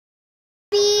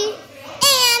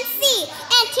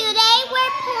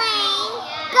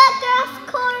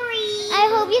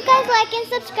like, and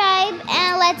subscribe,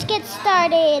 and let's get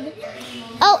started.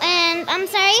 Oh, and I'm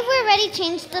sorry if we already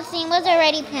changed the theme was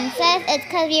already princess. It's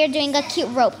because we are doing a cute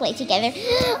role play together.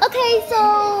 Okay,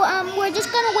 so we're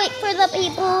just gonna wait for the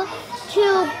people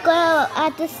to go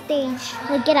at the stage.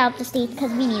 Like, get out the stage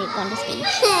because we need to go on the stage.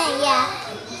 Yeah.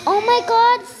 Oh my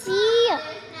God! See,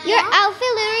 your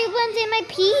outfit literally blends in my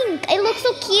pink. It looks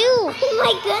so cute. Oh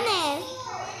my goodness.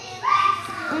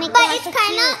 Oh my But God, it's so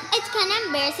kind cute. of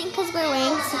embarrassing because we're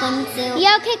wearing swimsuit.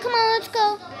 Yeah. Okay, come on, let's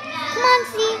go. Come on,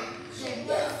 see.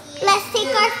 Let's take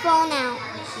our phone out.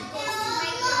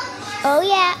 Oh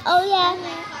yeah, oh yeah.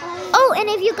 Oh, and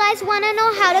if you guys want to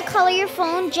know how to color your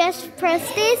phone, just press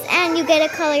this and you get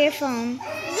to color your phone.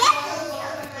 Yep.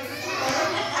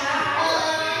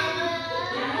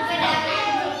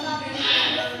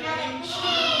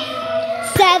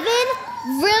 7?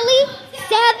 Really?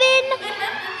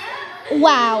 7?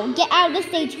 Wow, get out of the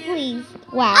stage, please.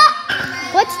 Wow.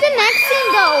 What's the next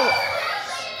scene though?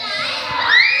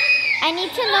 I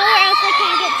need to know or else I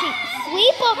can't get to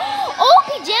sleepover. Oh,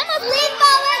 pajamas.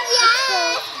 Sleepover,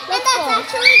 yeah. Let's And that's go.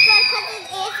 actually good because it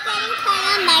is getting kind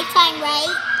of nighttime, right?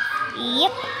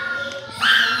 Yep.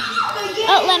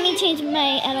 Oh, let me change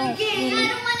my, I don't really,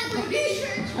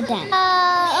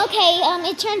 okay,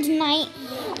 it turns night.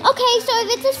 Okay, so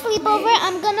if it's a sleepover,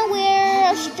 I'm gonna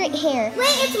wear straight hair.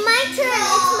 Wait, it's my turn.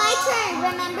 It's my turn,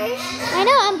 remember? I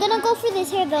know, I'm gonna go for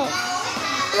this hair though.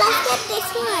 Let's get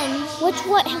this one.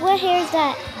 What hair is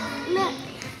that? Look.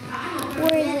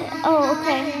 Where is it? Oh,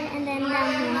 okay. And then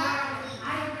down here.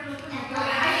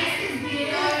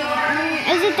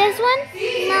 Is it this one?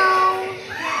 No.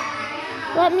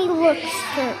 Let me look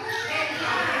search.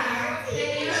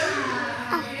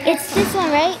 It's this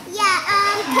one, right? Yeah,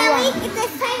 Kelly,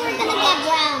 this time we're gonna get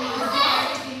brown.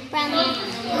 Brown.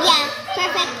 Yeah,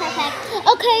 perfect.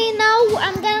 Okay, now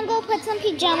I'm gonna go put some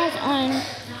pajamas on.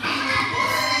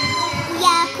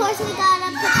 Yeah, of course we gotta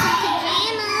put some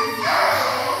pajamas.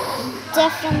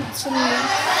 Definitely.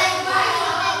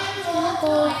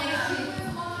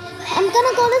 I'm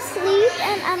gonna go to sleep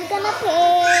and I'm gonna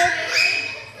pick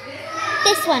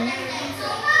this one.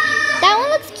 That one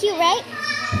looks cute, right?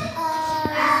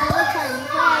 Which one?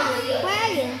 Where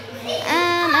are you?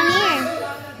 I'm here.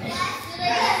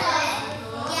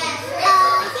 Yeah,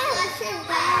 that's true.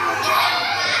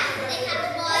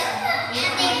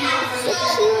 So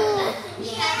cute.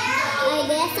 I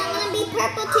guess I'm gonna be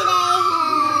purple today.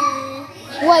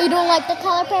 What, you don't like the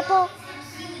color purple?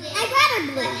 I'd rather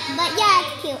blue, but yeah,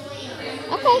 it's cute.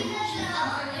 Okay.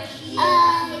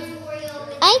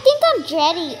 I think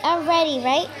I'm ready,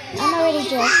 right? I'm already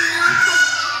dressed.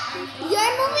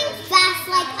 You're moving fast,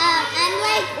 I'm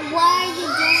like, what are you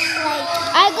doing?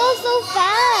 I go so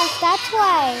fast, that's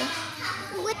why.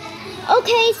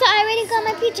 Okay, so I already got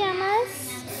my pajamas.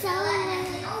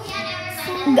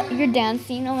 You're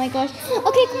dancing, oh my gosh.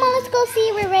 Okay, come on, let's go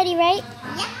see. We're ready, right?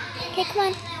 Yeah. Okay, come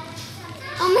on.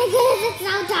 Oh my goodness, it's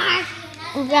so dark.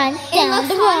 Run down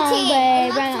the runway. It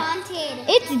looks Run. haunted.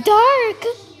 It's dark.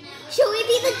 Should we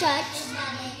be the judge?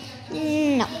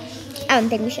 No, I don't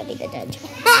think we should be the judge.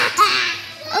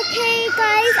 Okay,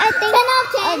 guys, I think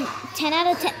 10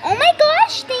 out of 10. Oh my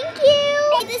gosh, thank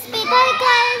you. Bye,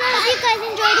 guys. I hope you guys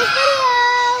enjoyed this video.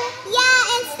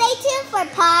 Yeah, and stay tuned for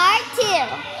part 2.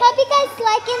 Hope you guys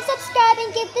like and subscribe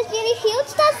and give this video a huge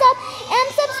thumbs up and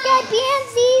subscribe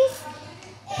BNZ's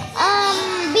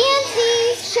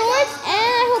shorts, and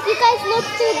I hope you guys look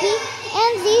to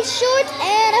BNZ's shorts,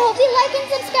 and I hope you like and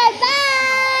subscribe. Bye.